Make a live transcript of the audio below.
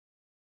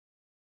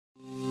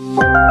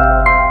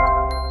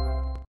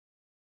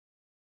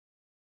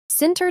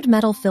Sintered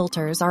metal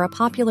filters are a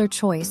popular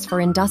choice for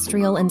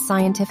industrial and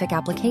scientific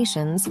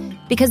applications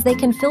because they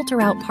can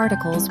filter out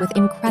particles with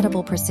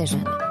incredible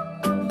precision.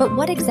 But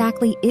what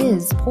exactly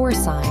is pore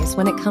size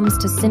when it comes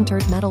to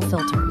sintered metal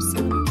filters?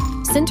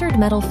 Sintered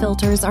metal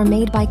filters are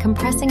made by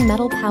compressing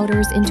metal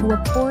powders into a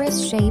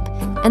porous shape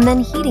and then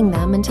heating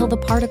them until the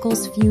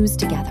particles fuse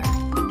together.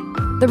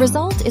 The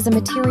result is a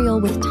material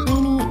with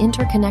tiny,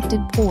 interconnected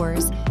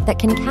pores that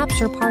can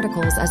capture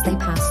particles as they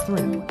pass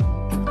through.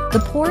 The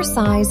pore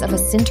size of a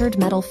sintered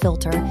metal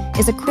filter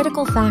is a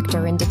critical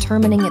factor in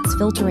determining its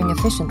filtering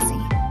efficiency.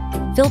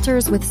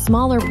 Filters with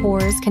smaller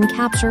pores can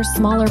capture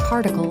smaller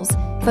particles,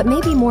 but may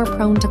be more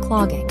prone to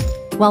clogging,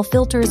 while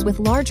filters with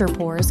larger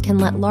pores can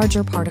let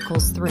larger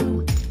particles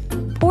through.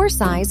 Pore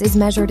size is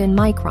measured in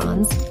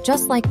microns,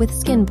 just like with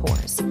skin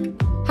pores.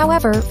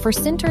 However, for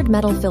sintered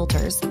metal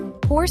filters,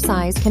 pore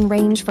size can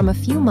range from a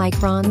few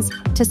microns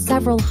to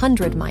several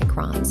hundred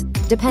microns,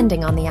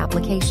 depending on the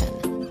application.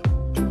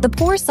 The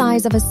pore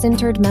size of a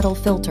sintered metal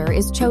filter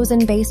is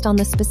chosen based on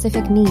the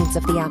specific needs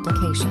of the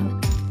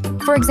application.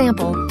 For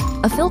example,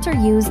 a filter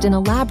used in a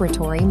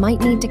laboratory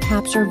might need to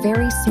capture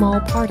very small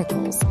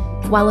particles,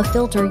 while a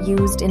filter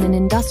used in an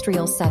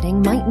industrial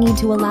setting might need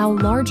to allow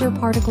larger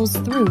particles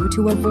through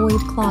to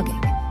avoid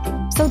clogging.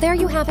 So there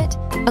you have it,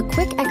 a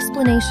quick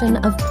explanation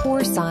of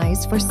pore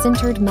size for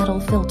sintered metal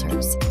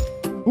filters.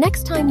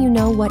 Next time you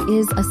know what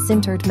is a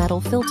sintered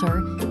metal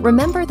filter,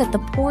 remember that the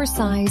pore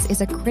size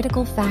is a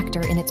critical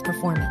factor in its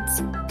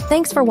performance.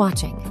 Thanks for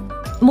watching.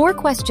 More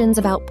questions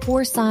about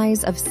pore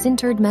size of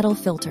sintered metal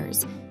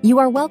filters, you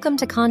are welcome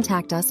to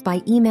contact us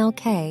by email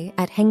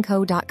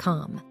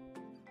k@henco.com.